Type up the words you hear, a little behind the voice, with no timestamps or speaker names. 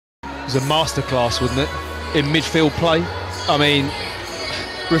was a masterclass, wasn't it, in midfield play? I mean,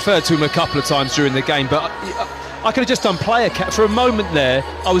 referred to him a couple of times during the game, but I could have just done player cam. For a moment there,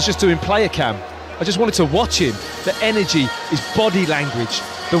 I was just doing player cam. I just wanted to watch him. The energy, his body language,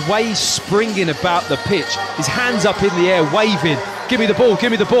 the way he's springing about the pitch, his hands up in the air, waving, give me the ball,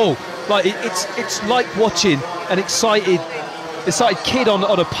 give me the ball. Like it's like watching an excited kid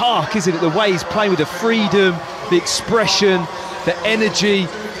on a park, isn't it? The way he's playing with the freedom, the expression, the energy.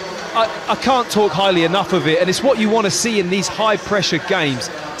 I can't talk highly enough of it, and it's what you want to see in these high-pressure games,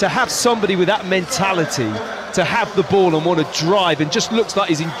 to have somebody with that mentality, to have the ball and want to drive, and just looks like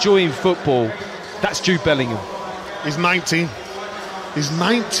he's enjoying football. That's Jude Bellingham. He's 19. He's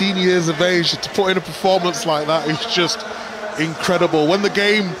 19 years of age. To put in a performance like that is just incredible. When the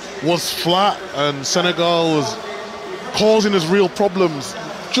game was flat and Senegal was causing us real problems,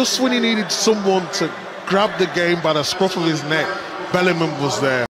 just when he needed someone to grab the game by the scruff of his neck, Bellingham was there.